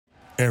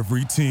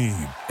Every team,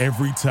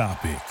 every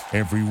topic,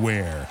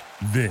 everywhere.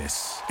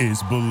 This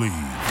is Believe.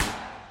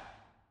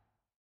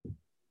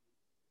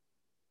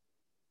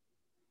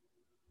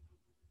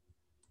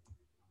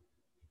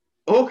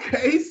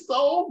 Okay,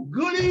 so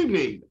good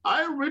evening.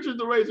 I'm Richard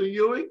the Razor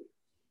Ewing.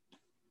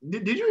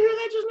 Did you hear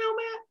that just now,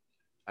 Matt?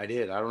 I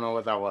did. I don't know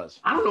what that was.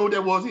 I don't know what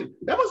that was either.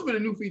 That must have been a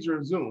new feature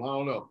in Zoom. I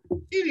don't know.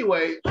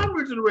 Anyway, I'm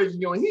Richard the Razor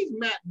Ewing. He's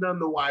Matt none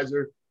the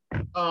wiser.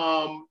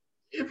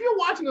 If you're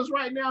watching us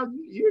right now,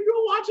 you're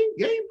watching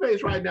Game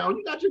Face right now.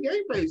 You got your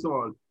Game Face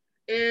on.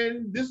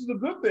 And this is a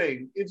good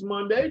thing. It's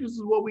Monday. This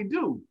is what we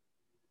do.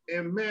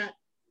 And Matt,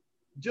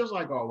 just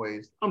like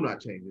always, I'm not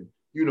changing.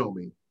 You know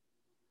me.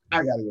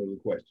 I got to go to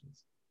the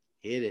questions.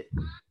 Hit it.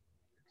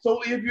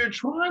 So if you're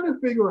trying to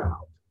figure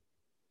out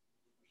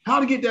how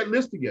to get that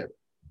list together,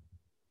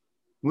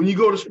 when you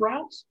go to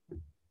Sprouts,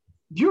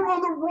 you're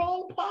on the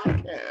wrong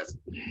podcast.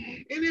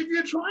 And if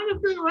you're trying to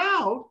figure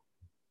out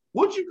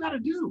what you got to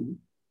do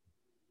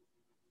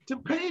to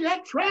pay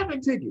that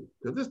traffic ticket,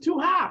 because it's too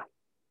high,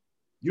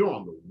 you're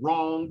on the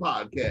wrong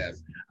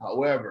podcast.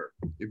 However,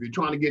 if you're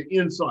trying to get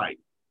insight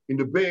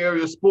into Bay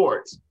Area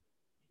sports,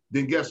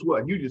 then guess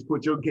what? You just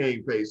put your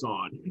Game Face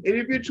on. And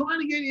if you're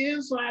trying to get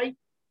insight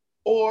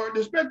or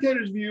the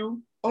spectator's view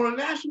on a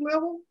national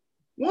level,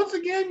 once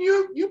again,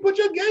 you put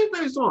your Game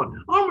Face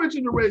on. I'm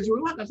Richard the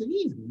Razor. Like I said,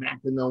 he's Matt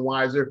the No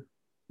Wiser.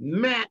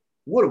 Matt,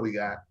 what do we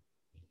got?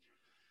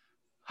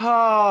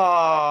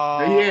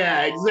 Oh.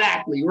 Yeah,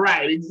 exactly.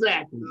 Right,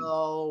 exactly.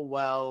 Oh,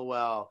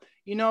 well.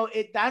 You know,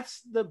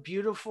 that's the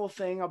beautiful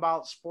thing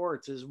about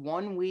sports is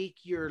 1 week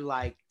you're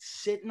like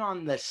sitting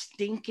on the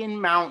stinking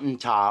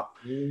mountaintop,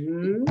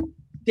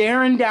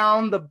 staring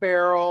down the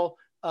barrel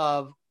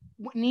of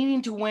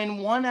needing to win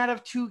 1 out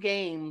of 2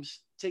 games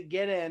to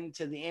get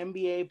into the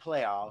NBA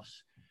playoffs.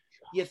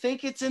 You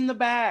think it's in the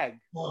bag,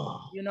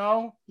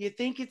 you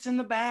think it's in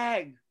the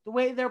bag. The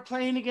way they're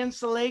playing against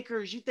the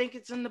Lakers, you think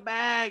it's in the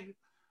bag.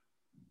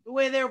 The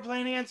way they were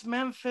playing against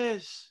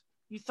Memphis,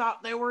 you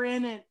thought they were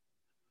in it.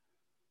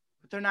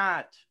 They're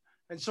not.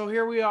 And so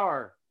here we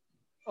are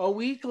a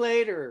week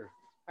later,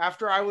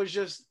 after I was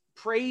just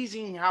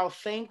praising how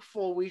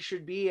thankful we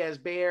should be as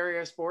Bay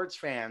Area sports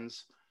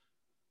fans.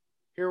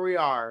 Here we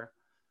are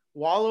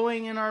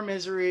wallowing in our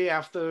misery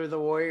after the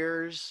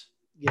Warriors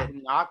get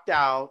knocked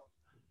out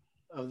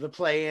of the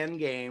play-in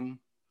game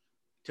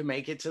to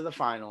make it to the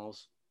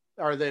finals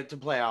or to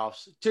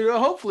playoffs, to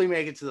hopefully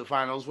make it to the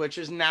finals, which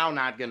is now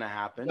not going to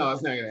happen. No,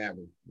 it's not going to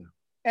happen. No.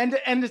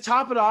 And to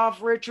top it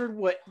off, Richard,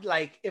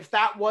 if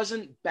that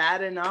wasn't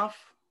bad enough,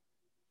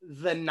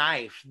 the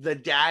knife, the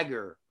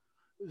dagger,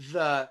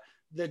 the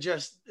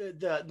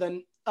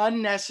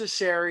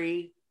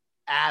unnecessary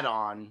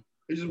add-on.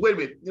 Just wait a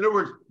minute. In other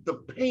words, the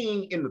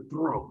pain in the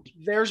throat.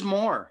 There's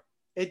more.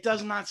 It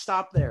does not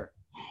stop there.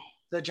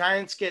 The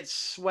Giants get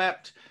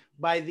swept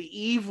by the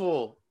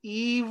evil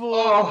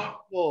LA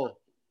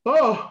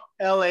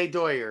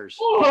Doyers.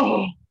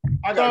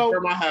 I got to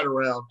turn my hat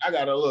around. I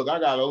got to look. I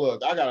got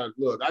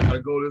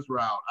to go this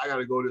route.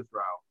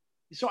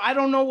 So I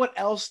don't know what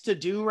else to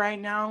do right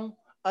now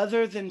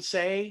other than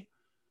say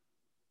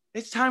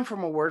it's time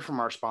for a word from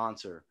our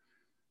sponsor.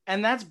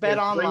 And that's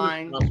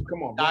betonline.ag.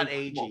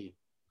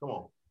 Come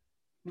on.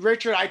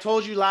 Richard, I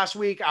told you last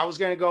week I was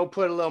going to go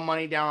put a little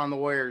money down on the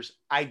Warriors.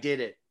 I did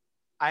it.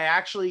 I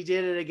actually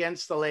did it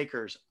against the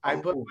Lakers. I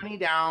put money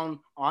down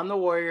on the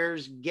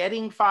Warriors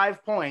getting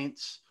 5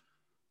 points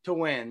to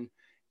win.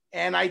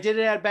 And I did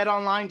it at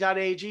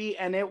betonline.ag,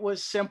 and it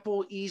was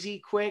simple, easy,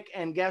 quick.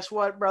 And guess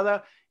what,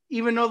 brother?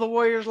 Even though the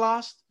Warriors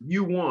lost,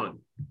 you won.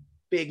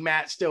 Big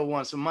Matt still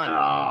won some money.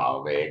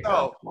 Oh, man.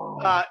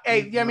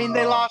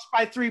 They lost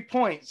by 3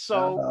 points.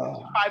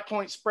 So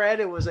 5-point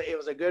spread. It was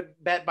a good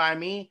bet by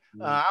me.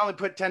 I only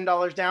put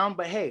 $10 down,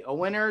 but hey, a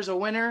winner is a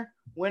winner.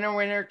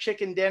 Winner,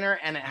 chicken dinner.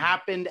 And it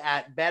happened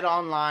at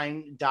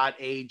betonline.ag.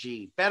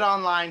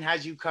 BetOnline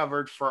has you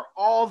covered for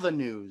all the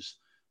news,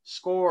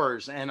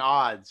 scores, and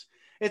odds.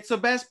 It's the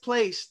best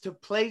place to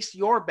place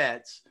your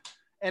bets,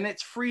 and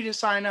it's free to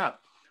sign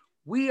up.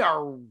 We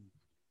are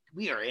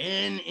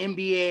in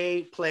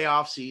NBA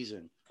playoff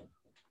season.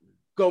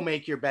 Go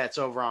make your bets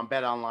over on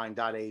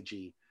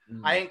betonline.ag.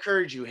 I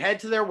encourage you, head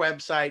to their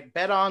website,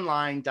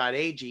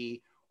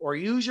 betonline.ag, or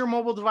use your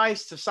mobile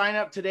device to sign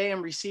up today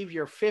and receive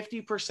your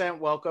 50%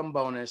 welcome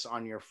bonus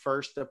on your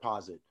first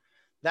deposit.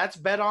 That's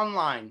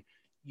BetOnline,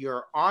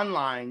 your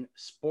online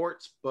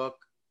sportsbook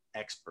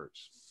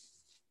experts.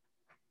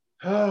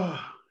 I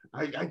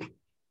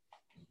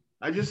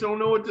just don't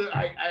know what to.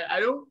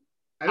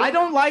 I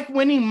don't like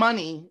winning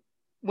money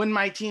when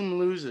my team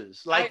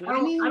loses. I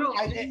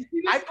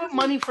put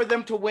money for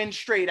them to win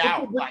straight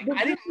out.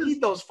 I didn't need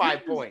those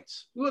 5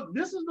 points. Look,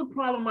 this is the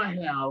problem I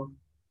have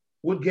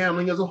with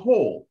gambling as a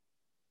whole.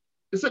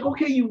 It's like,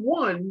 okay, you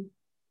won,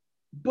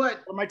 but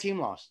my team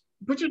lost.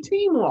 But your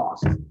team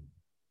lost. That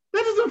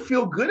doesn't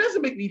feel good. That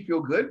doesn't make me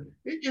feel good.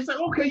 It's like,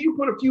 okay, you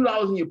put a few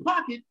dollars in your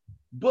pocket,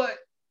 but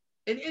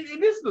and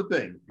this is the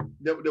thing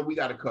that we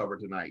got to cover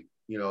tonight,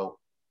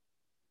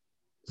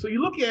 So you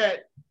look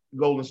at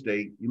Golden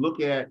State, you look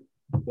at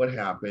what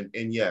happened.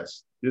 And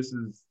yes, this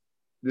is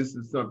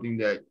something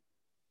that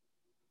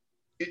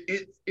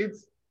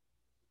it's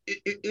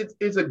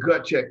a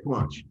gut check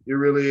punch. It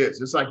really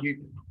is. It's like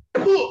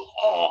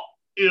oh,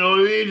 you know what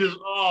I mean?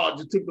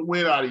 Just took the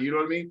wind out of you. You know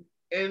what I mean?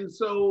 And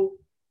so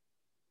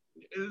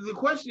the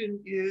question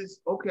is,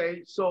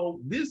 okay, so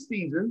this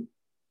season,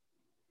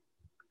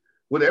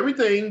 with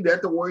everything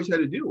that the Warriors had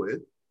to deal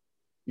with,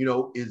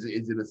 is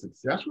it a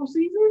successful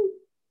season?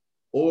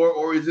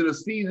 Or is it a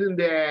season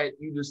that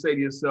you just say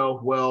to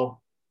yourself,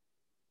 well,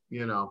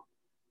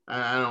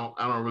 I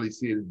don't really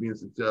see it as being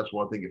successful.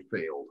 I think it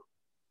failed.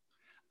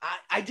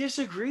 I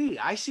disagree.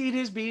 I see it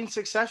as being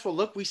successful.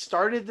 Look, we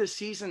started the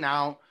season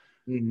out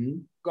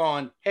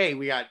going, hey,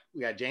 we got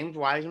James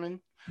Wiseman,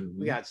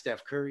 we got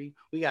Steph Curry,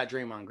 we got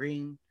Draymond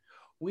Green,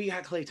 we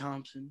got Klay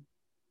Thompson,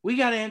 we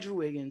got Andrew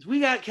Wiggins, we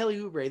got Kelly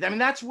Oubre. I mean,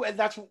 that's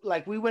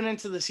like we went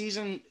into the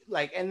season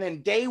like, and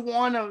then day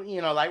one of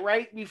like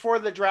right before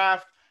the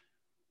draft,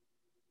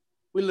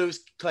 we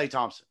lose Klay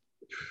Thompson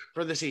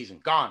for the season.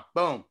 Gone.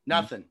 Boom.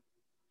 Nothing.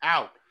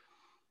 Out.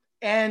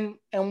 And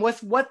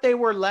with what they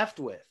were left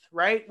with,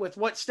 right? With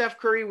what Steph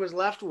Curry was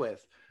left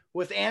with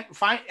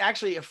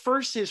actually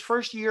his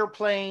first year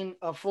playing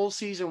a full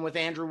season with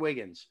Andrew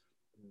Wiggins,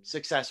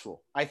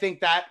 successful. I think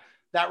that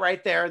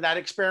right there, that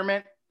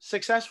experiment,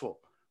 successful,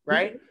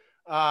 right?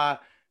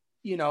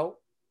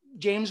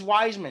 James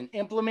Wiseman,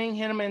 implementing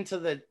him into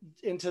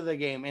the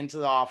game, into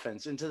the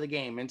offense, into the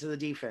game, into the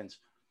defense.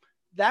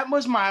 That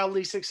was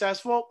mildly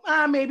successful.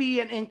 Maybe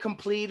an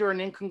incomplete or an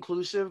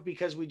inconclusive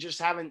because we just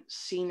haven't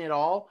seen it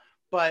all.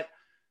 But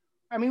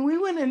I mean, we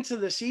went into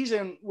the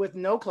season with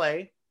no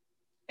Klay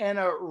and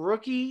a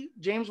rookie,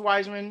 James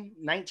Wiseman,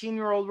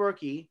 19-year-old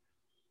rookie,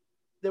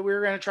 that we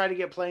were going to try to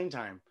get playing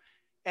time.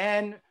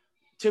 And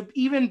to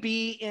even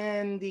be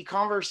in the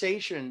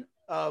conversation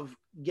of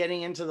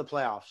getting into the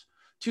playoffs,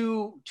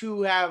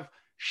 to have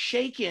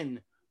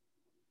shaken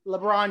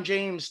LeBron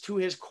James to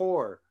his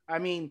core. I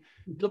mean,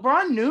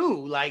 LeBron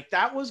knew like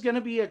that was going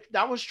to be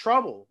that was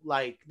trouble.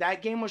 Like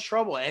that game was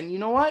trouble. And you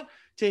know what?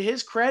 To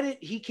his credit,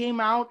 he came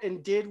out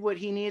and did what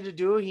he needed to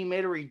do. He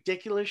made a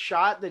ridiculous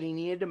shot that he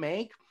needed to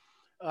make.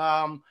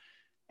 And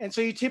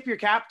so you tip your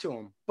cap to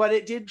him, but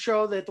it did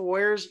show that the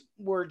Warriors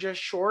were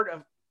just short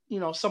of,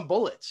 some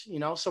bullets,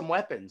 some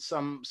weapons,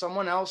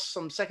 someone else,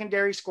 some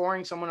secondary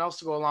scoring, someone else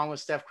to go along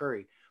with Steph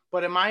Curry.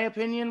 But in my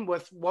opinion,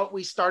 with what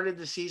we started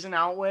the season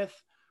out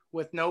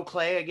with no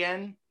Klay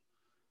again,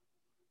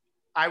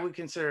 I would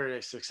consider it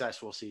a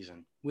successful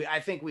season. I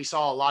think we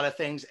saw a lot of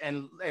things,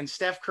 and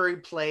Steph Curry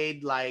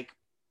played like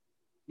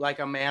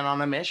a man on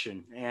a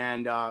mission,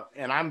 and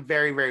I'm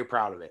very, very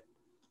proud of it.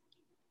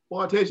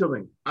 Well, I'll tell you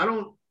something. I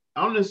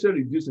don't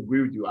necessarily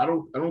disagree with you. I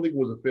don't think it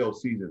was a failed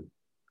season.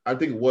 I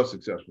think it was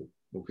successful.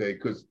 Okay,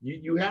 because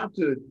you have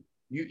to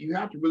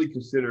really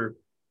consider,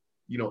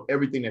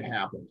 everything that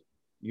happened.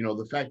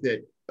 The fact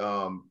that,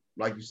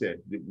 like you said,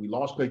 we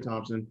lost Klay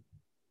Thompson.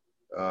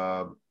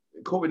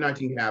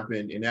 COVID-19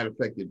 happened, and that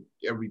affected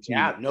every team.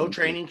 Yeah, no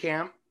training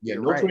camp. Yeah,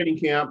 no training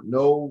camp,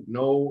 no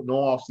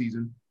off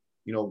season.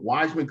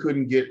 Wiseman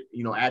couldn't get,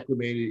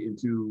 acclimated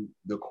into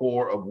the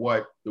core of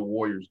what the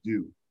Warriors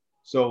do.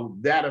 So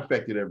that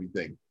affected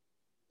everything.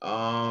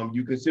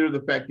 You consider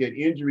the fact that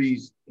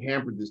injuries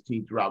hampered this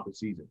team throughout the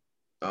season.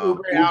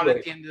 Oubre out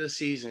at the end of the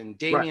season.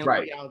 Damian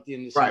Lee out at the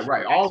end of the season.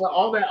 Right.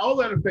 All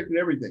that affected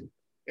everything.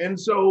 And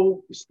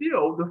so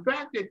still, the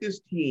fact that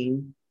this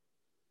team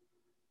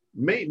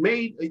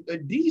made a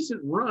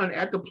decent run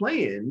at the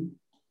play-in,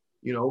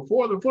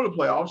 for the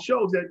playoffs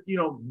shows that,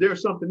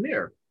 there's something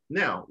there.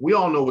 Now, we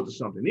all know what the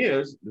something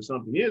is. The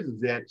something is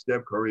that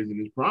Steph Curry is in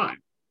his prime.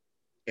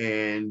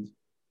 And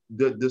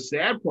the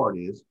sad part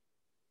is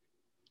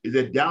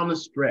that down the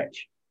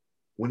stretch,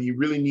 when he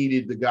really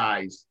needed the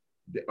guys,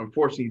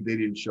 unfortunately, they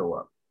didn't show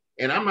up.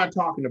 And I'm not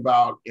talking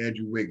about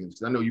Andrew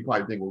Wiggins. I know you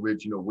probably think, well,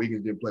 Rich,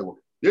 Wiggins didn't play well.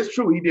 It's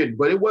true, he didn't,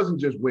 but it wasn't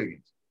just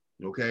Wiggins,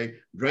 okay?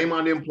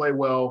 Draymond didn't play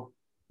well.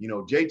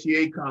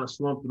 JTA kind of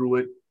slumped through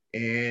it.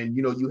 And,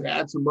 you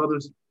had some other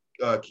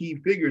key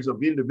figures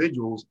of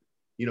individuals.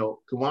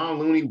 Kevon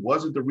Looney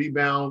wasn't the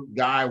rebound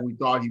guy we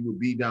thought he would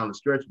be down the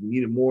stretch. We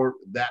needed more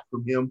of that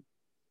from him.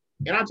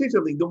 And I'll tell you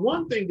something, the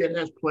one thing that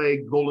has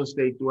plagued Golden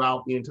State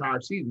throughout the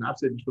entire season, I've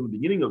said this from the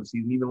beginning of the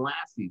season, even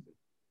last season,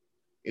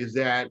 is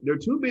that they're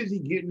too busy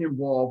getting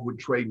involved with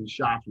trading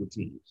shots with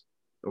teams,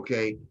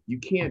 okay? You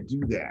can't do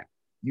that.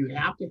 You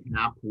have to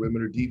have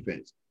perimeter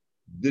defense.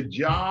 The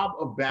job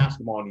of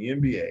basketball in the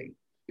NBA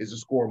is to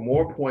score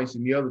more points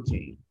than the other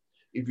team.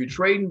 If you're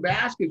trading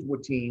baskets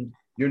with teams,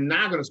 you're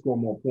not going to score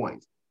more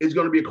points. It's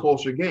going to be a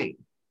closer game,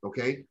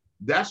 okay?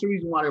 That's the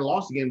reason why they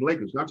lost the game to the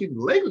Lakers. Now, the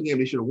Lakers game,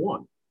 they should have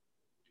won.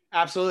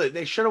 Absolutely.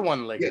 They should have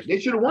won the Lakers. Yeah,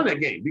 they should have won that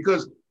game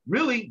because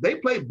really they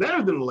played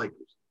better than the Lakers.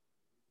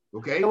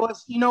 Okay. It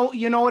was, you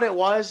know what it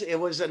was? It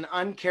was an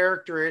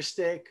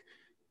uncharacteristic,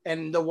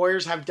 and the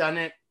Warriors have done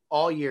it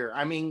all year.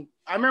 I mean,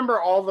 I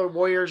remember all the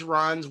Warriors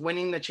runs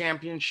winning the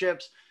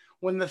championships.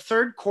 When the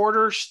third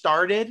quarter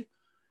started,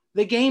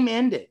 the game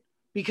ended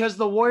because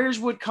the Warriors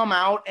would come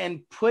out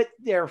and put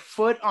their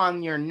foot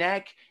on your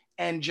neck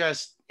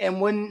and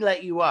wouldn't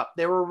let you up.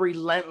 They were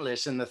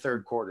relentless in the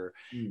third quarter.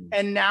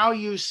 And now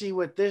you see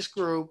with this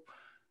group,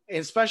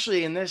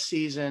 especially in this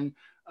season,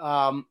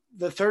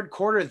 the third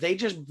quarter,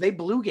 they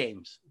blew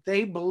games.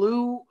 They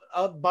blew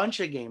a bunch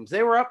of games.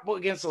 They were up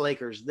against the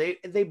Lakers.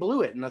 They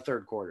blew it in the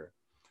third quarter.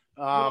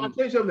 I'll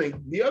tell you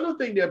something. The other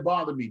thing that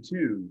bothered me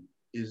too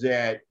is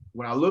that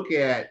when I look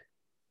at,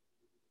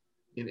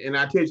 and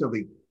I tell you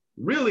something,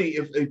 really,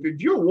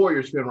 if you're a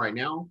Warriors fan right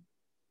now,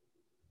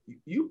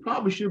 you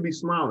probably should be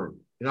smiling.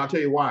 And I'll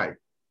tell you why.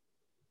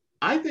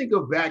 I think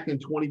of back in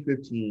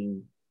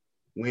 2015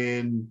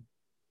 when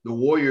the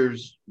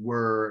Warriors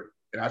were,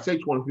 and I say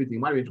 2015,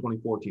 it might have been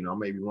 2014, I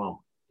may be wrong.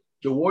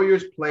 The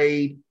Warriors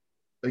played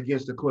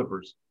against the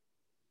Clippers,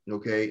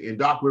 okay? And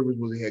Doc Rivers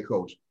was the head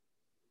coach.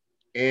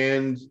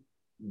 And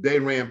they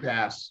ran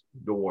past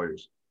the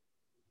Warriors.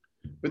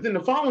 But then the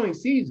following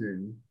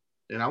season,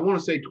 and I want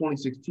to say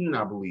 2016,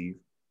 I believe,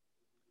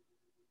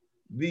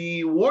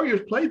 the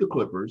Warriors played the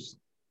Clippers,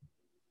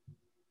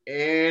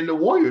 and the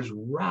Warriors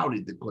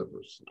routed the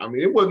Clippers. I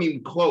mean, it wasn't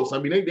even close. I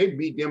mean, they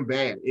beat them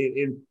bad.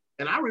 And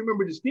I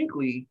remember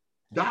distinctly,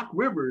 Doc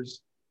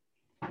Rivers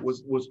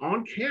was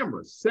on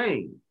camera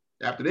saying,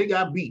 after they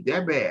got beat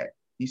that bad,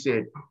 he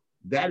said,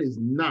 that is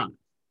not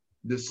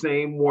the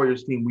same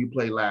Warriors team we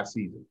played last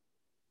season.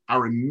 I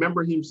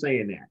remember him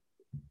saying that.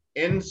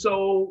 And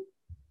so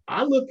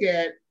I look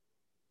at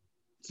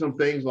some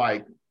things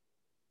like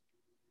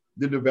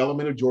the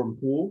development of Jordan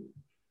Poole,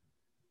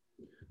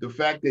 the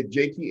fact that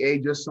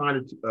JTA just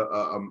signed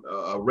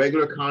a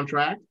regular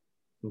contract,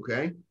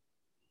 okay?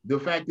 The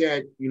fact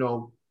that,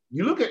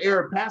 you look at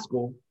Eric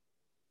Paschall,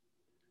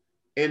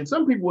 and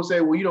some people will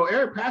say, well,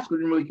 Eric Paschall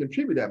didn't really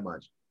contribute that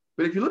much.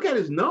 But if you look at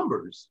his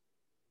numbers,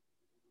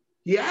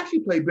 he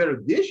actually played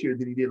better this year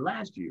than he did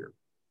last year.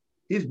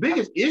 His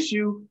biggest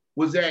issue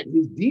was that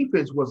his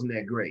defense wasn't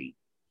that great,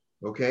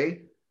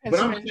 okay? But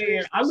I'm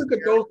saying, I look at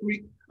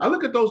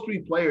those three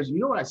players, and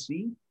you know what I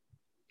see?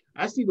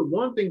 I see the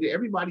one thing that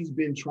everybody's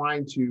been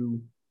trying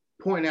to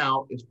point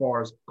out as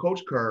far as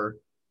Coach Kerr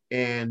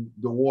and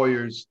the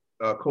Warriors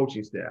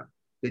coaching staff.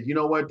 That, you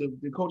know what,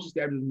 the coaching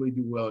staff doesn't really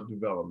do well at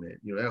development,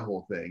 that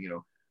whole thing,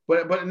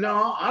 But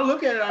no, I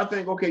look at it, I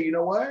think, okay, you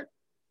know what?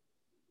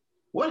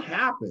 What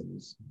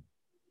happens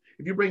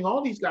if you bring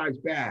all these guys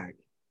back,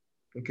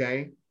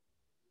 okay,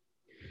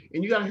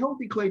 and you got a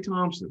healthy Klay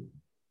Thompson?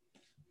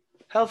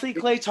 Healthy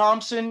Klay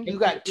Thompson, you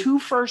got 2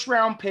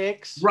 first-round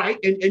picks. Right,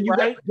 and you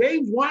got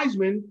James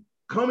Wiseman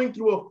coming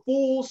through a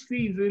full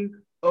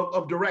season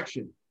of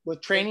direction. With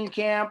training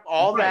camp,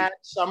 all that,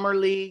 summer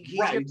league.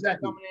 He's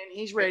exactly. Coming in,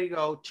 he's ready to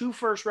go. 2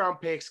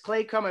 first-round picks.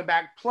 Klay coming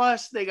back.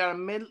 Plus, they got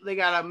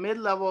a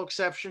mid-level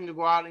exception to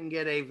go out and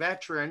get a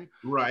veteran.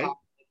 Right.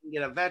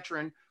 Get a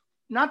veteran.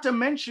 Not to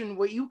mention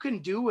what you can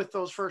do with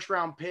those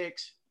first-round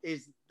picks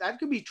is that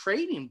could be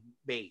trade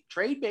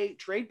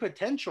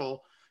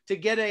potential to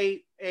get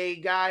a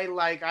guy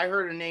like, I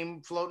heard a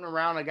name floating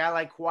around, a guy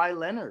like Kawhi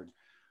Leonard.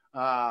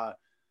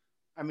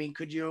 I mean,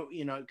 could you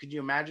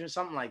imagine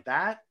something like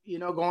that,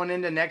 going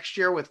into next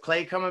year with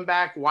Klay coming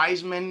back,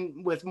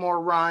 Wiseman with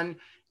more run,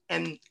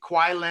 and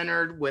Kawhi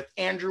Leonard with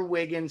Andrew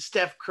Wiggins,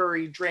 Steph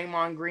Curry,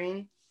 Draymond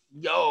Green?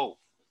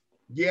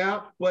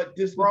 Yeah, but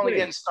we're only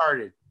getting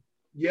started.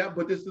 Yeah,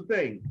 but this is the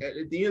thing.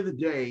 At the end of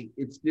the day,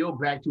 it's still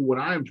back to what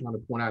I am trying to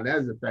point out. That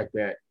is the fact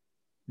that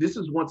this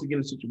is once again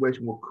a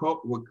situation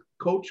where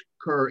Coach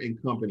Kerr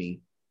and company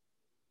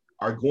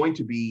are going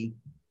to be,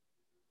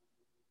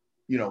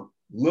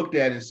 looked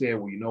at and said,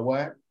 well, you know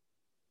what?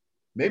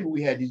 Maybe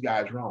we had these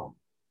guys wrong.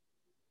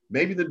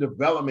 Maybe the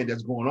development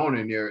that's going on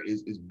in there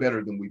is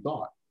better than we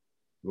thought.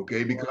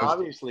 Okay, because it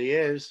obviously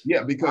is.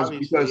 Yeah, because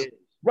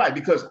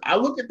I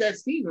look at that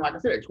season, like I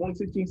said,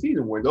 2016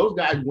 season, where those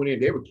guys went in,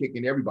 they were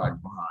kicking everybody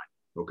behind.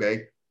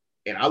 Okay.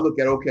 And I look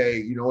at,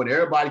 and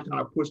everybody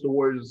kind of pushed the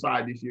Warriors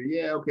aside this year.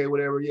 Yeah, okay,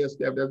 whatever. Yeah,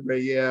 Steph, that's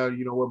great. Yeah,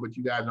 you know what, but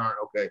you guys aren't.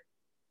 Okay.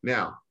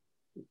 Now,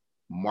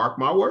 mark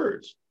my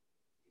words.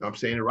 I'm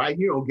saying it right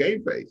here on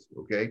Game Face,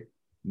 okay?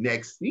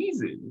 Next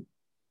season,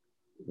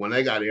 when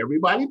they got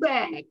everybody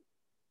back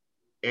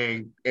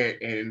and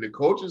the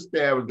coaching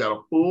staff has got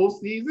a full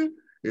season,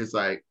 it's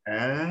like,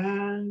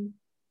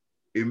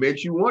 it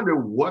makes you wonder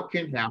what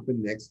can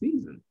happen next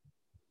season.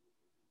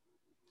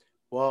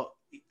 Well,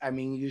 I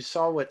mean, you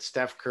saw what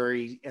Steph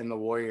Curry and the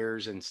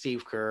Warriors and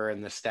Steve Kerr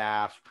and the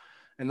staff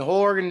and the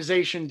whole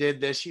organization did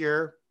this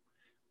year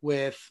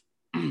with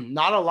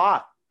not a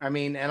lot. I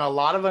mean, and a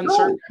lot of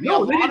uncertainty.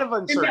 And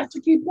that's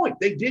the key point.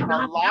 They did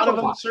not. A lot of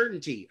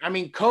uncertainty. I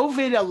mean,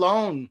 COVID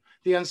alone,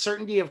 the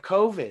uncertainty of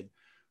COVID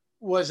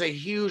was a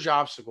huge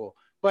obstacle.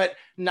 But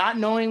not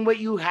knowing what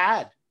you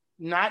had,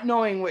 not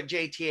knowing what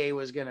JTA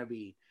was going to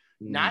be,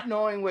 not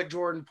knowing what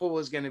Jordan Poole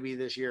was going to be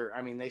this year.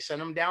 I mean, they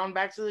sent him down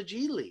back to the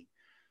G League.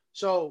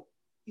 So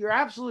you're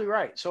absolutely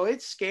right. So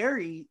it's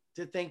scary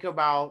to think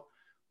about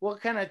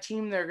what kind of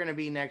team they're going to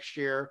be next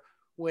year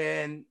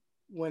when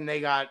they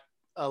got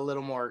a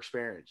little more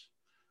experience.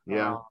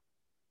 Yeah.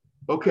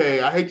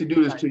 Okay. I hate to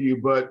do this to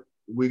you, but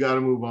we got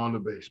to move on to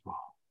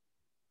baseball.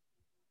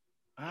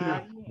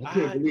 I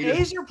can't believe the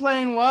A's are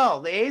playing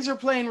well. The A's are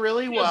playing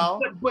really well.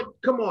 But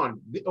come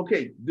on.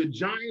 Okay, the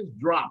Giants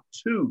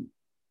dropped 2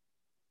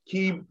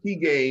 key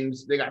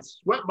games. They got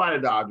swept by the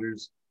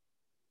Dodgers.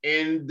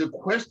 And the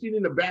question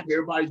in the back of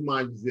everybody's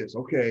mind is this: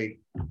 okay,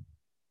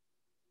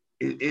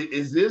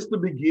 is this the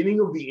beginning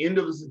of the end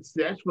of the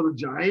success for the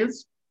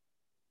Giants?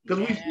 Because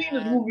we've seen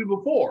this movie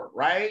before,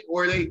 right?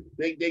 Where they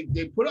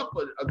put up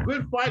a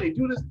good fight, they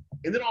do this,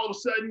 and then all of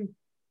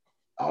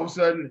a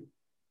sudden,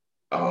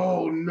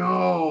 oh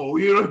no,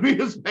 you know what I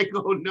mean? It's like,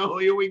 oh no,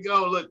 here we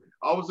go. Look,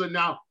 all of a sudden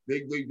now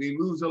they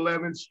lose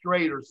 11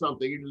 straight or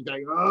something. You're just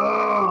like,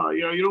 oh,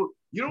 you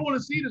don't want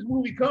to see this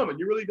movie coming.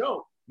 You really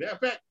don't. Matter of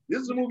fact,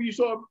 this is a movie you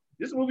show up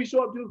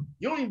to.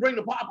 You don't even bring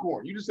the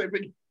popcorn. You just say,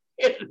 okay,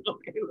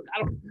 look,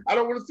 I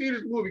don't want to see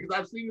this movie because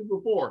I've seen this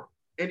before.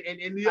 And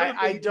the other thing,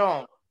 I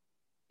don't.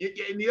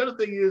 And the other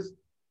thing is,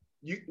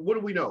 what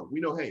do we know? We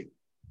know, hey,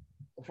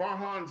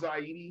 Farhan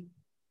Zaidi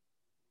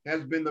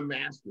has been the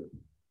master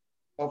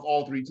of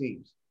all 3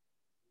 teams.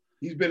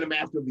 He's been the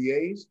master of the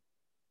A's.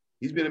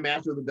 He's been the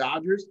master of the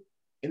Dodgers.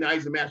 And now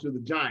he's the master of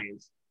the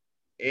Giants.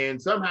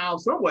 And somehow,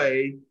 some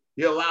way,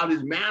 he allowed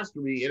his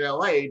mastery in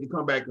LA to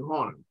come back and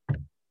haunt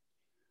him.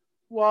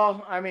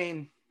 Well, I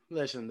mean,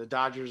 listen, the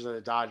Dodgers are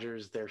the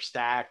Dodgers. They're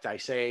stacked. I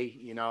say,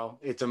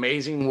 it's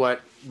amazing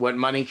what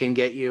money can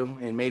get you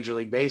in Major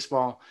League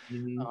Baseball.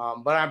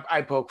 Mm-hmm. But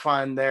I poke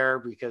fun there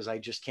because I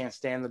just can't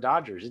stand the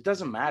Dodgers. It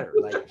doesn't matter.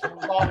 Like, if it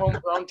was all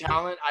homegrown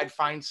talent, I'd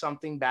find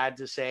something bad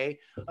to say.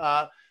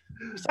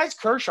 Besides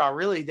Kershaw,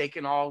 really, they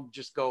can all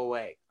just go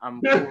away.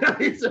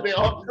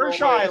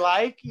 Kershaw, I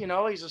like.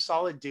 He's a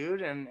solid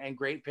dude and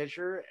great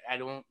pitcher. I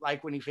don't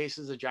like when he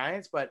faces the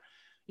Giants, but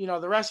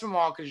the rest of them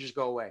all could just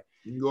go away.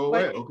 You can go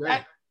away,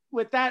 okay.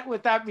 With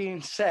that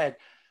being said,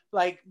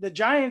 like the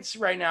Giants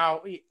right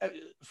now,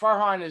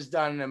 Farhan has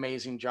done an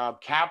amazing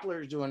job.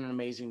 Kapler is doing an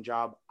amazing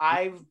job.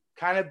 I've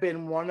kind of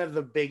been one of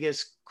the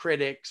biggest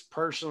critics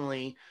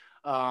personally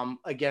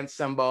against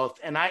them both,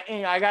 and I'm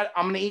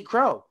going to eat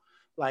crow.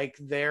 Like,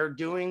 they're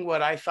doing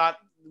what I thought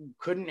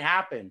couldn't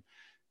happen,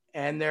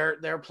 and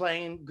they're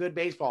playing good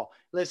baseball.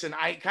 Listen,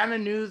 I kind of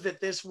knew that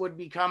this would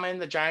be coming.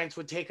 The Giants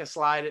would take a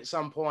slide at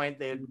some point.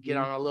 They'd get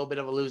on a little bit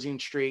of a losing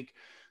streak.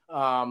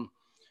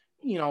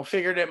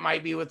 Figured it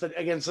might be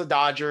against the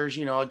Dodgers,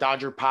 a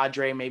Dodger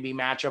Padre maybe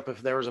matchup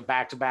if there was a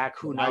back-to-back,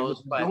 who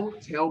knows? But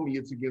don't tell me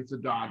it's against the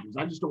Dodgers.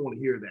 I just don't want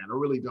to hear that. I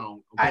really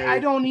don't. Okay? I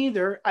don't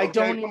either. I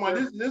don't. Come on,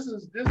 this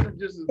is just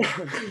this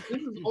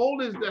is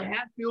old as the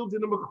Hatfields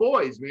and the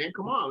McCoys, man.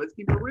 Come on, let's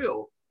keep it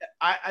real.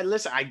 I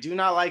listen. I do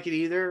not like it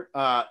either.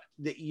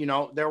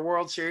 Their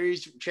World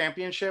Series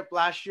championship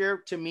last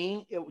year, to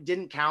me, it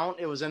didn't count.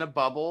 It was in a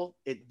bubble.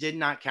 It did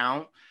not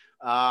count.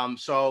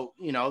 So,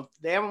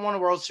 they haven't won a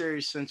World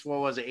Series since,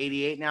 what was it,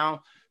 88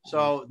 now.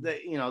 So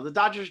the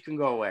Dodgers can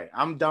go away.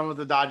 I'm done with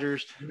the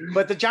Dodgers,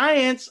 but the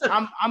Giants,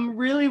 I'm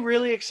really,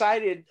 really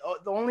excited.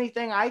 The only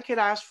thing I could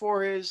ask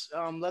for is,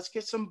 let's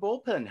get some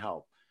bullpen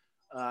help.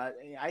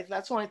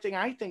 That's the only thing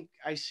I think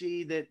I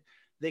see that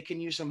they can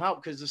use some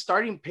help, because the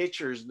starting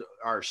pitchers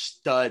are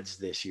studs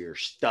this year.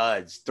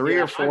 Studs,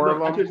 3 or 4 of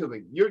them. I'll tell you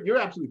something. You're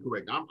absolutely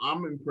correct.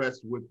 I'm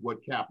impressed with what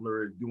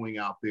Kapler is doing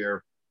out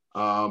there.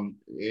 And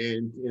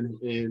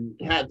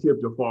hat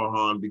tip to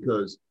Farhan,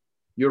 because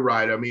you're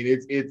right. I mean,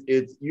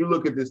 it's you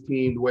look at this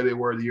team the way they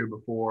were the year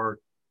before.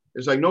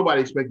 It's like nobody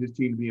expected this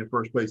team to be in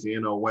first place in the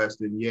NL West,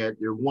 and yet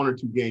they're 1 or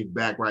 2 games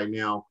back right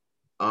now.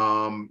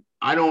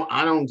 I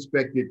don't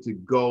expect it to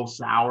go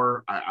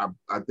sour. I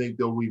think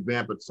they'll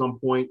revamp at some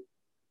point,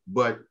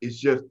 but it's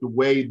just the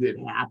way that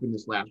happened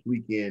this last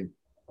weekend.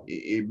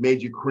 It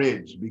made you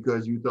cringe,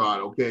 because you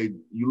thought, okay,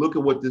 you look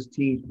at what this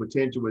team's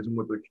potential is and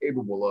what they're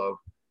capable of,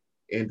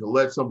 and to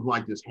let something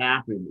like this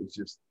happen, it's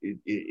just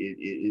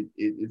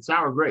it's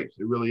sour grapes.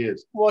 It really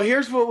is. Well,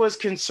 here's what was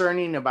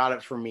concerning about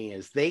it for me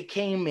is they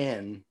came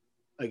in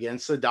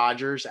against the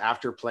Dodgers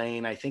after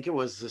playing, I think it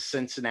was the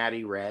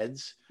Cincinnati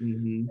Reds.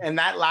 Mm-hmm. And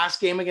that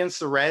last game against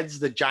the Reds,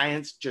 the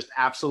Giants just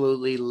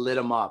absolutely lit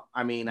them up.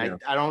 I mean, yeah.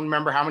 I don't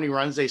remember how many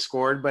runs they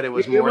scored, but it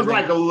was more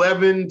like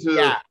 11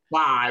 to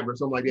 5 or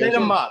something like that. Lit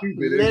them up.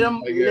 Lit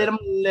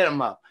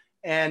them up.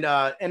 And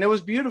it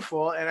was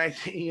beautiful. And I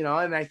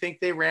think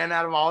they ran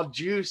out of all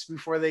juice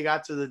before they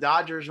got to the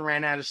Dodgers and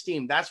ran out of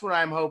steam. That's what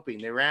I'm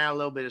hoping. They ran out a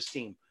little bit of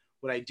steam.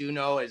 What I do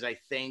know is I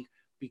think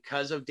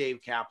because of Dave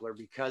Kapler,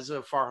 because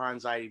of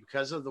Farhan Zaidi,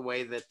 because of the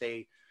way that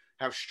they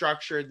have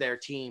structured their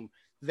team,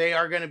 they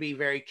are going to be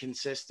very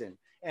consistent.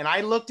 And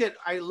I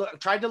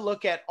tried to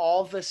look at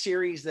all the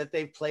series that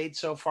they've played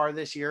so far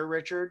this year,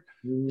 Richard,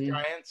 the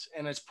Giants,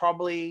 and it's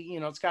probably,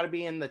 it's got to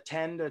be in the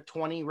 10 to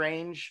 20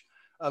 range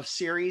of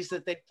series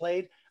that they've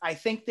played. I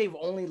think they've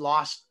only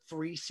lost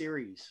 3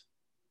 series.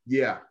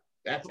 Yeah,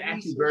 that's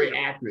actually very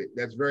accurate.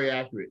 That's very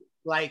accurate.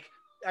 Like,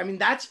 I mean,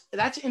 that's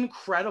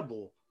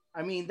incredible.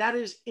 I mean, that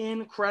is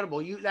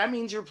incredible. That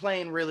means you're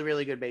playing really,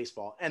 really good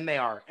baseball, and they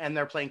are, and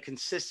they're playing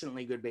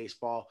consistently good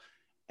baseball.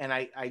 And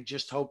I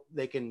just hope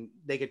they can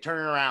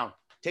turn it around.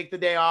 Take the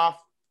day off.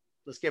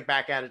 Let's get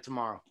back at it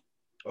tomorrow.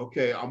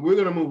 Okay, we're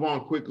going to move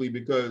on quickly,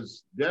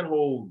 because that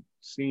whole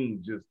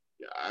scene just,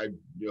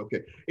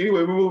 okay.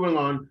 Anyway, we're moving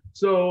on.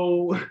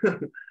 So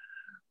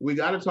we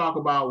got to talk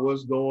about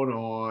what's going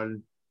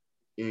on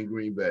in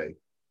Green Bay.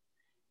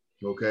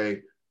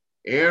 Okay.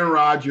 Aaron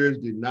Rodgers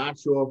did not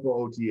show up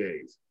for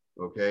OTAs.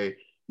 Okay.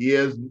 He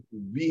has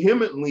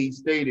vehemently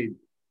stated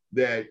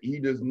that he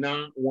does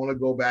not want to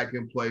go back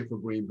and play for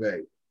Green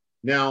Bay.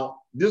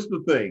 Now, this is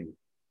the thing.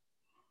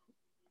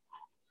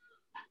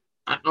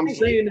 I'm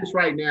saying this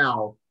right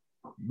now,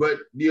 but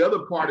the other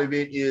part of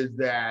it is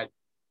that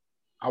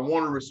I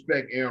want to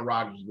respect Aaron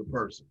Rodgers as a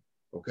person,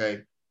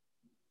 okay?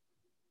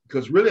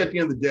 Because really, at the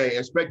end of the day,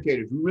 as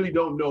spectators, we really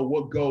don't know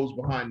what goes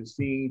behind the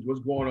scenes,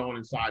 what's going on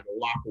inside the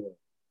locker room,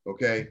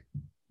 okay?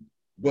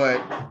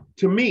 But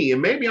to me,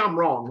 and maybe I'm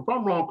wrong. If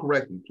I'm wrong,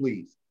 correct me,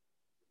 please.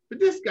 But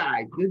this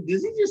guy,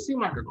 does he just seem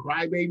like a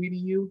crybaby to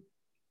you?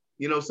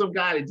 You know, some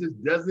guy that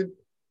just doesn't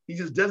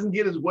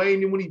get his way,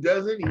 and then when he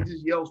doesn't, he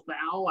just yells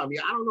foul. I mean,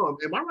 I don't know.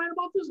 Am I right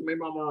about this, or maybe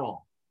I'm wrong?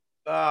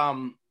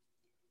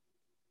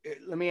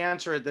 Let me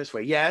answer it this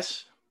way.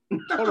 Yes,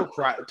 total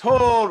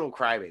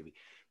crybaby.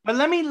 But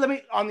let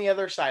me on the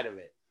other side of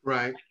it.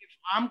 Right.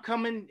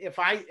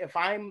 If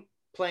I'm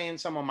playing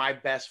some of my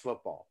best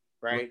football,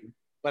 right? Mm-hmm.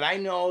 But I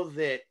know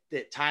that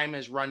time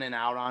is running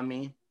out on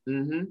me.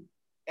 Mm-hmm.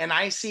 And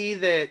I see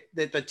that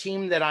the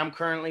team that I'm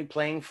currently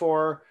playing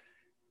for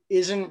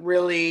isn't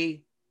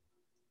really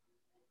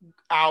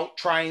out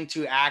trying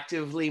to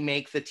actively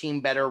make the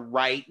team better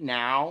right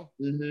now.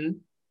 Mm-hmm.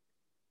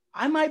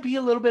 I might be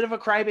a little bit of a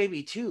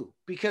crybaby too,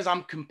 because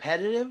I'm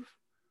competitive.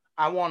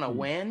 I want to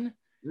win.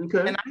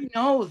 Okay. And I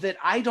know that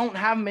I don't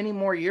have many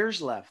more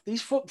years left.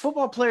 These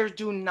football players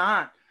do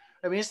not.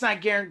 I mean, it's not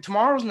guaranteed.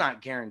 Tomorrow's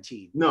not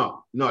guaranteed.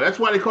 No. That's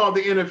why they call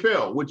it the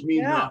NFL, which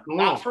means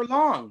not for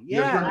long.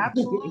 Yeah, right.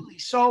 Absolutely.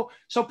 So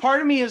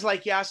part of me is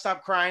like, yeah,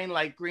 stop crying.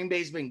 Like, Green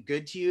Bay's been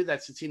good to you.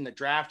 That's the team that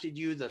drafted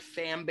you. The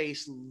fan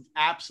base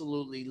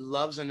absolutely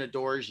loves and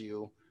adores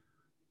you.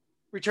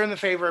 Return the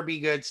favor, be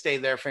good, stay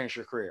there, finish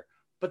your career.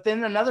 But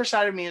then another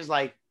side of me is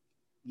like,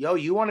 yo,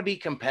 you want to be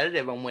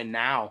competitive and win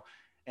now,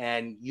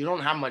 and you don't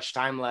have much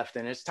time left,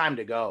 and it's time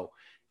to go.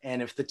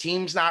 And if the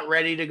team's not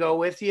ready to go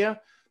with you,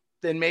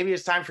 then maybe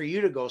it's time for you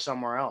to go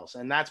somewhere else.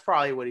 And that's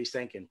probably what he's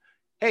thinking.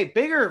 Hey,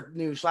 bigger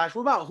news flash.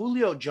 What about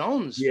Julio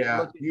Jones?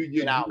 Yeah,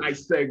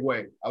 nice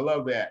segue. I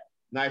love that.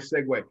 Nice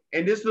segue.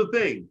 And this is the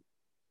thing.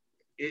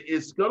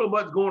 It's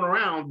scuttlebutt going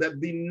around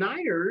that the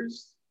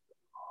Niners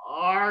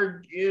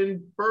are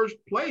in first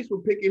place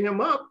with picking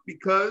him up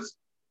because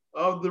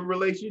of the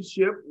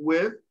relationship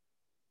with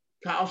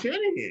Kyle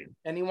Shanahan.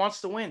 And he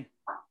wants to win.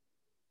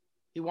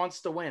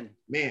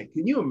 Man,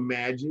 can you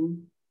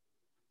imagine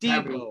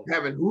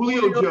having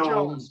Julio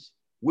Jones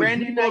with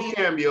Deebo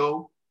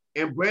Samuel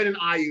and Brandon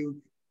Ayuk,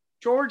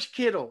 George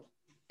Kittle,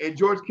 and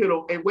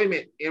wait a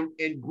minute,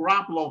 and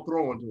Garoppolo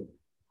throwing to him?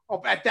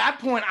 Oh, at that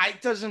point,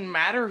 it doesn't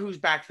matter who's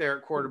back there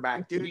at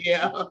quarterback, dude.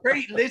 Yeah.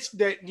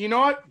 You know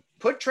what?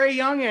 Put Trey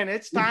Young in.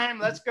 It's time.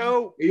 Let's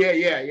go.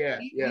 Yeah.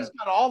 He's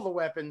got all the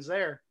weapons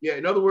there. Yeah.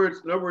 In other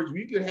words,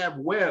 we could have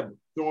Webb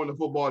throwing the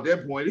football at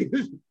that point.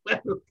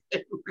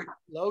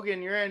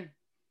 Logan, you're in.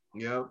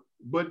 Yeah.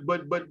 But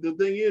the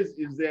thing is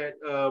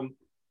that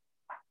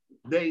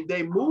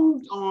they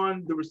moved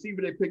on the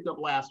receiver they picked up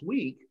last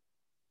week.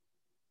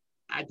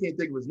 I can't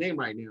think of his name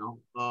right now.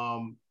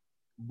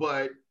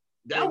 But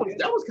I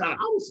was kind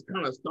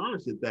of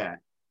astonished at that.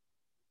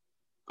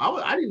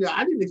 I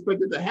didn't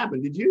expect it to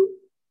happen. Did you?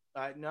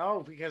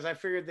 No, because I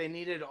figured they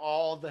needed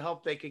all the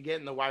help they could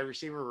get in the wide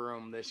receiver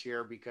room this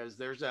year, because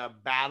there's a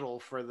battle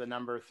for the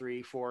number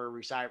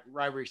 3-4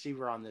 wide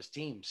receiver on this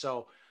team.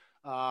 So,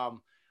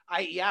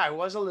 I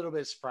was a little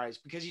bit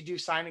surprised, because you do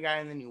sign a guy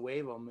and then you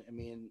waive him. I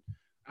mean,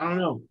 I don't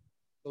know.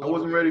 I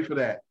wasn't ready for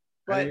that.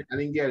 But I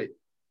didn't get it.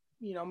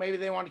 You know, maybe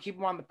they want to keep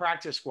him on the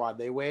practice squad.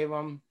 They waive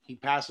him. He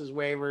passes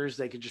waivers.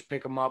 They could just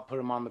pick him up, put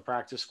him on the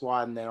practice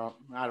squad, and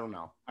I don't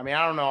know. I mean,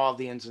 I don't know all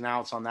the ins and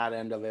outs on that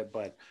end of it,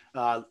 but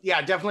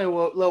definitely a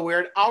little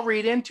weird. I'll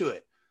read into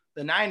it.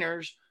 The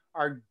Niners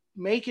are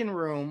making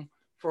room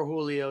for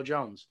Julio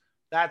Jones.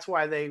 That's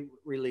why they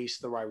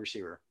released the wide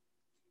receiver.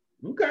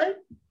 Okay.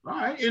 All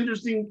right.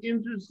 Interesting.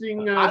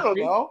 I don't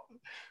know.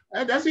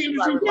 That's an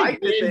interesting thing. Like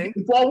to think.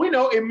 For all we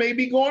know, it may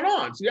be going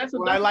on. See, that's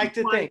what I like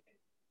to think.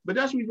 But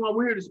that's the reason why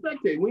we're here to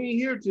spectate. We ain't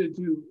here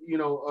to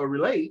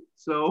relate.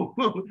 So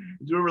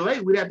to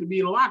relate, we'd have to be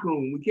in the locker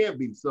room. We can't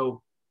be.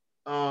 So,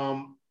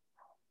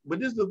 but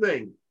this is the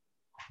thing.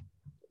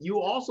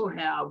 You also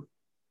have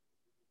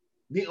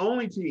the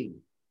only team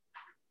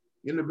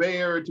in the Bay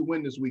Area to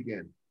win this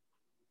weekend,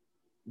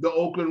 the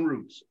Oakland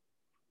Roots.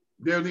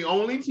 They're the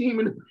only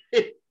team in the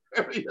Bay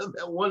Area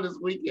that won this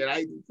weekend. I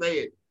hate to say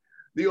it.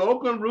 The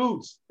Oakland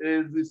Roots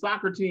is the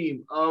soccer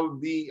team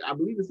of I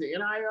believe it's the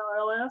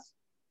NILS.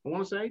 I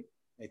want to say.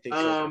 I think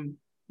so.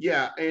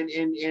 Yeah,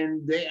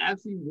 and they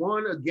actually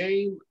won a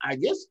game, I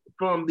guess,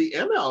 from the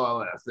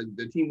MLS.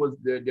 The team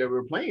they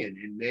were playing,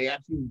 and they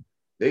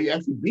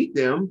actually beat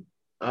them.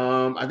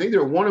 I think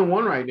they're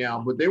 1-1 right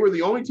now, but they were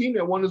the only team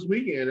that won this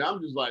weekend. And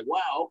I'm just like,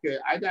 wow, okay,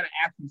 I got to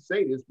actually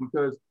say this,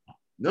 because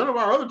none of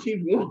our other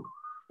teams won.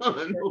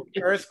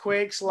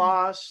 Earthquakes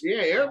lost.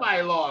 Yeah,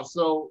 everybody lost.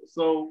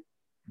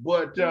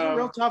 But it was a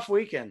real tough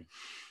weekend.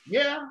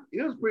 Yeah,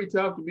 it was pretty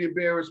tough to be a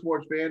Bears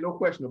sports fan, no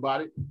question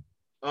about it.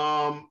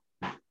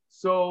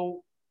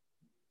 So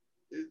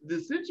the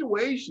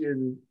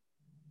situation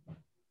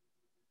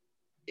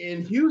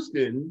in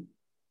Houston.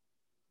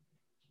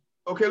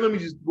 Okay, let me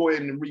just go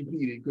ahead and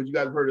repeat it because you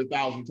guys have heard it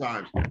 1,000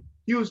 times.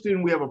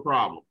 Houston, we have a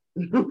problem.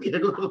 Okay,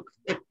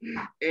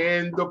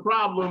 and the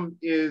problem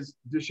is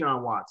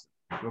Deshaun Watson.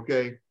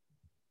 Okay,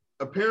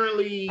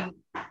 apparently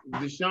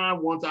Deshaun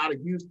wants out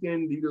of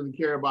Houston. He doesn't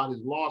care about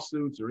his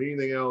lawsuits or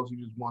anything else. He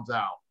just wants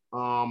out.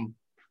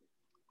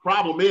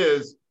 Problem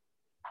is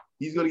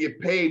he's going to get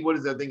paid. What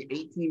is that? I think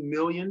 $18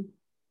 million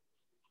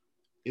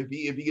if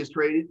he gets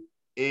traded.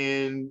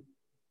 And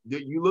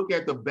you look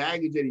at the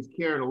baggage that he's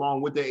carrying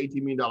along with that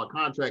 $18 million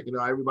contract, and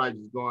everybody's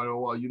just going, oh,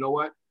 well, you know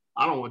what?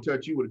 I don't want to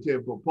touch you with a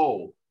 10-foot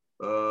pole.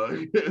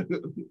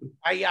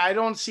 I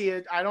don't see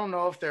it. I don't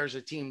know if there's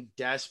a team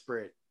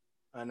desperate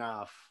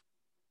enough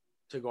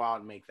to go out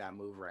and make that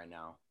move right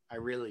now. I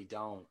really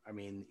don't. I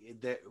mean,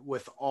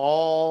 with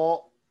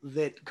all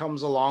that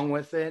comes along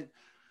with it,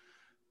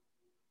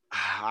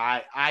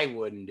 I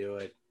wouldn't do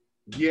it.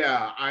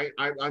 Yeah,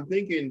 I'm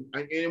thinking,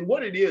 and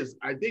what it is,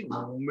 I think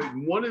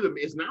one of them,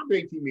 it's not an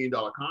 $18 million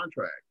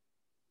contract.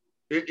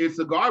 It's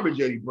the garbage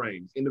that he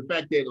brings. And the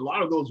fact that a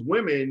lot of those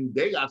women,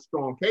 they got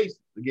strong cases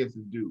against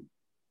this dude.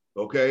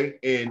 Okay.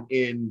 And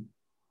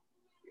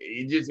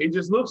it just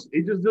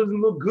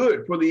doesn't look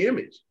good for the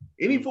image.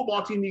 Any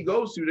football team he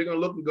goes to, they're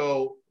going to look and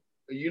go,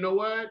 you know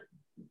what?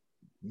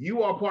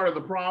 You are part of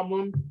the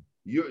problem.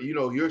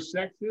 You're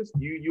sexist.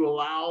 You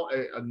allow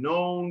a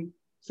known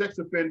sex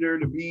offender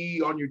to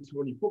be on your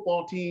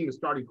football team, a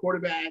starting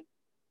quarterback,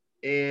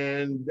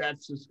 and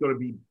that's just going to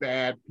be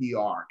bad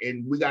PR.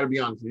 And we got to be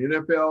honest, in the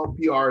NFL,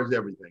 PR is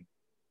everything.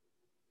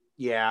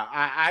 Yeah,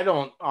 I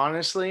don't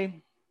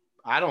honestly.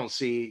 I don't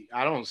see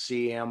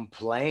him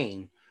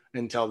playing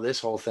until this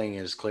whole thing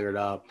is cleared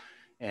up,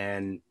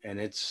 and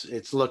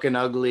it's looking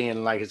ugly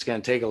and like it's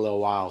going to take a little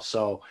while.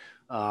 So,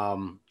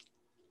 I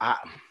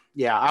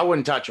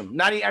wouldn't touch him.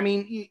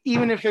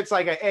 Even if it's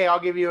like hey, I'll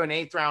give you an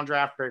 8th round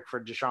draft pick for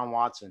Deshaun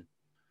Watson.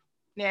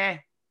 Nah,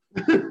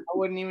 I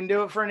wouldn't even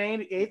do it for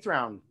an 8th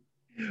round.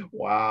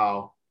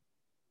 Wow.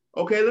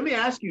 Okay, let me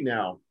ask you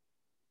now,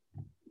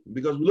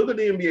 because we look at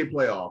the NBA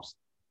playoffs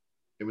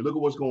and we look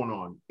at what's going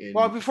on.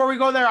 Well, before we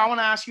go there, I want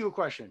to ask you a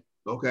question.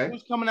 Okay.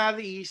 Who's coming out of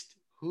the East?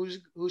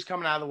 Who's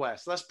coming out of the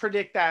West? Let's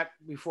predict that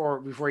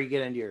before you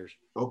get into yours.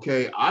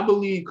 Okay, I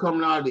believe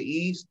coming out of the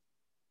East,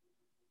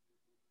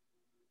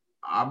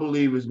 I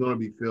believe it's going to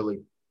be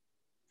Philly.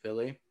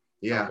 Philly?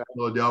 Yeah, okay.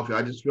 Philadelphia.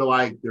 I just feel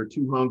like they're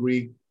too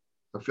hungry.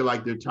 I feel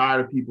like they're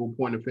tired of people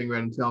pointing a finger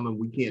at them, telling them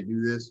we can't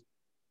do this.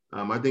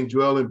 I think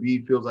Joel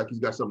Embiid feels like he's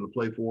got something to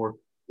play for.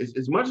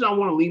 As much as I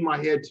want to lean my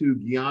head to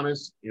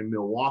Giannis in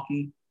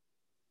Milwaukee,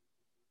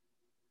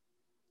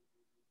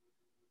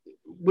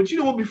 but you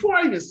know what? Before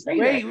I even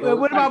say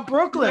what about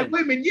Brooklyn?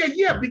 Wait a minute,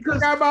 yeah,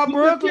 because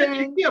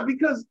Brooklyn. Yeah,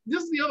 because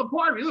this is the other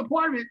part of it. The other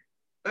part of it,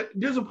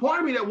 there's a part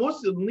of me that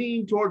wants to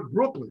lean towards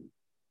Brooklyn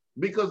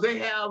because they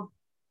have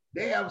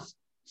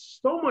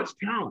so much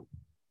talent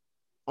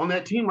on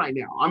that team right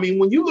now. I mean,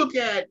 when you look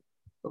at,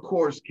 of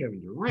course,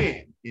 Kevin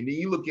Durant, and then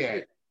you look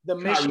at the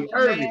Michelin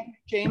Man,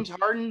 James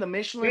Harden, the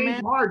Michelin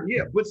Man. Harden,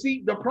 yeah. But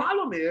see, the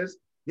problem is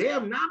they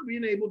have not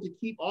been able to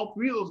keep all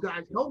three of those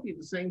guys healthy at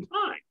the same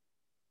time.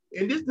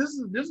 And this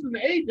is an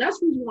age. That's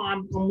the reason why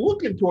I'm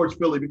looking towards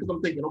Philly, because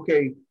I'm thinking,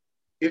 okay,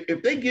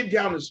 if they get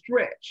down the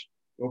stretch,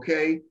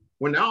 okay,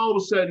 when now all of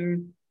a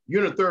sudden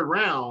you're in the 3rd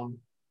round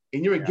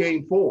and you're in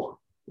game 4,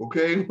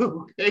 okay,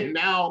 okay,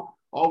 now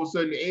all of a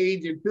sudden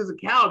age and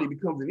physicality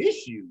becomes an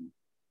issue.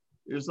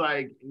 It's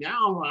like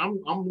now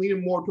I'm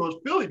leaning more towards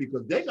Philly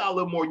because they got a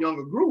little more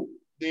younger group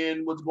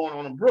than what's going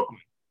on in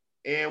Brooklyn.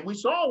 And we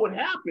saw what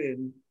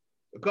happened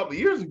a couple of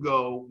years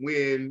ago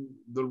when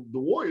the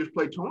Warriors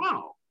played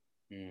Toronto.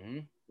 Mm-hmm.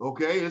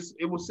 Okay,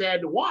 it was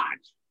sad to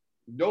watch.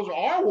 Those are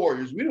our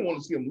Warriors. We didn't want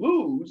to see them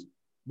lose,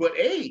 but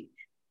age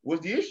was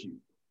the issue.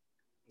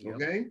 Yep.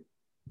 Okay,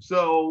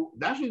 so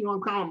that's what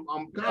I'm kind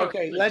of.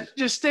 Okay, let's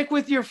just stick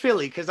with your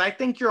Philly because I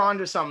think you're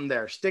onto something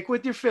there. Stick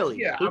with your Philly.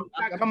 Yeah,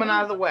 I'm coming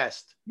out of the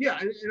West. Yeah,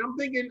 and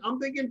I'm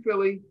thinking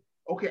Philly.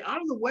 Okay,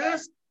 out of the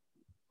West.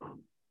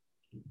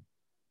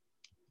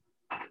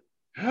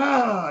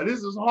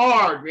 This is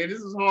hard, man.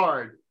 This is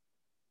hard.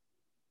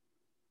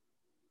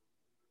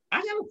 I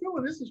got a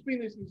feeling this is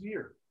Phoenix's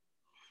year.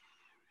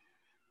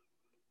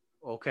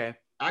 Okay.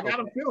 I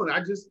got a feeling.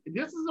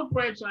 This is a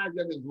franchise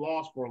that has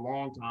lost for a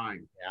long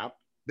time. Yeah.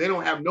 They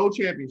don't have no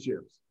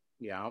championships.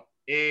 Yeah.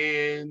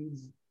 And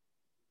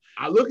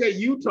I look at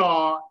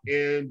Utah,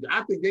 and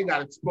I think they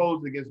got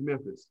exposed against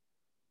Memphis.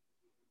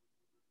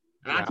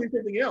 And I think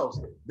something else.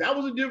 That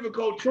was a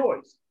difficult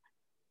choice.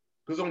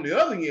 Because on the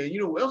other end, you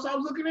know what else I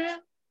was looking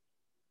at?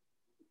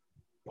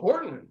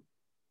 Portland.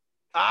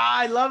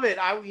 I love it.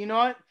 You know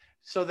what?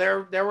 So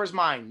there was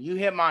mine. You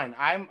hit mine.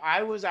 I'm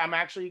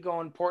actually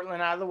going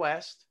Portland out of the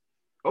West.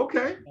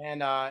 Okay.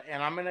 And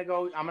I'm gonna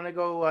go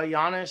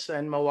Giannis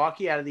and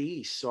Milwaukee out of the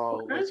East.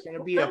 So it's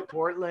gonna be a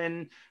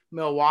Portland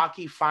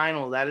Milwaukee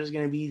final. That is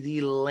gonna be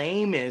the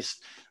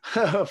lamest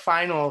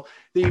final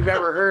that you've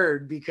ever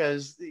heard,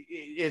 because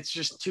it's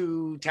just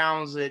two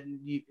towns that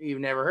you've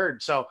never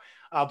heard. So,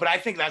 but I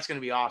think that's gonna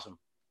be awesome.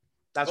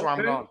 That's where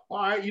I'm going.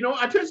 All right. You know,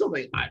 I tell you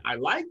something. I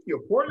like your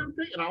Portland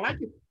pick, and I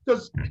like it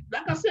because,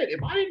 like I said,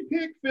 if I didn't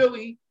pick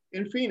Philly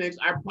and Phoenix,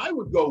 I probably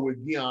would go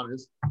with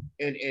Giannis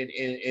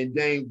and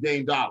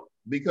Dame Dollar,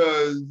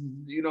 because,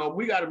 you know,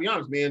 we got to be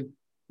honest, man.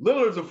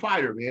 Lillard's a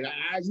fighter, man.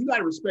 You got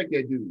to respect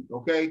that dude,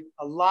 okay?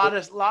 A lot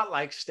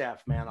like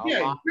Steph, man.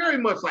 Very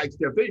much like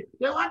Steph.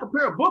 They're like a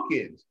pair of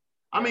bookends.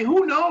 I mean,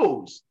 who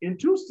knows? In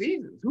 2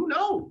 seasons, who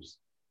knows?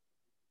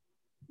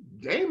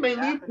 Dame may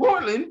leave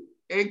Portland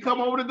and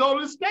come over to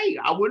Golden State.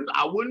 I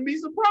wouldn't be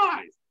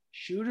surprised.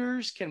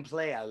 Shooters can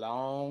play a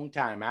long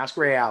time. Ask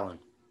Ray Allen.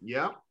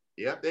 Yep,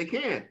 they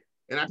can.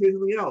 And I tell you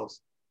something else.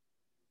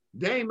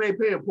 Dame may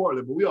play in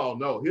Portland, but we all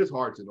know his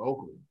heart's in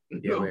Oakland.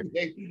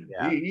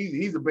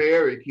 He's a Bay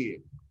Area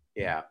kid.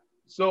 Yeah.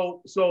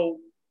 So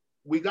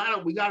we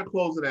gotta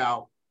close it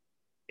out.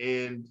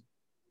 And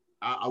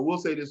I will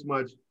say this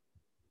much: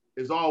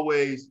 as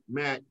always,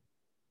 Matt,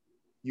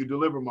 you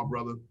deliver, my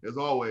brother. As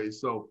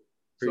always.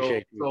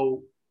 Appreciate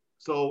you.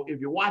 So if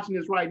you're watching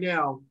this right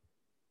now,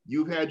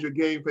 you've had your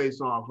game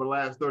face on for the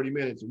last 30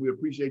 minutes, and we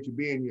appreciate you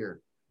being here.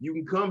 You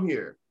can come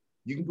here.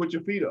 You can put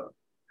your feet up.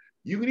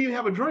 You can even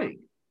have a drink,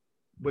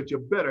 but you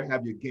better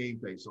have your game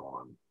face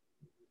on.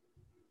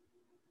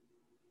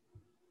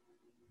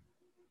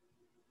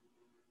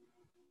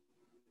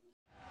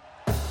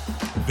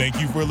 Thank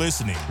you for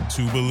listening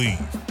to Believe.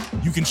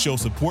 You can show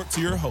support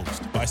to your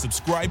host by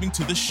subscribing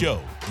to the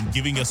show and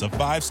giving us a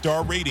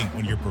 5-star rating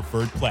on your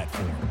preferred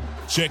platform.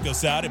 Check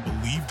us out at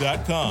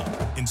Believe.com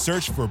and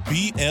search for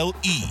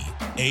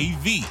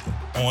BLEAV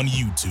on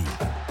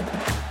YouTube.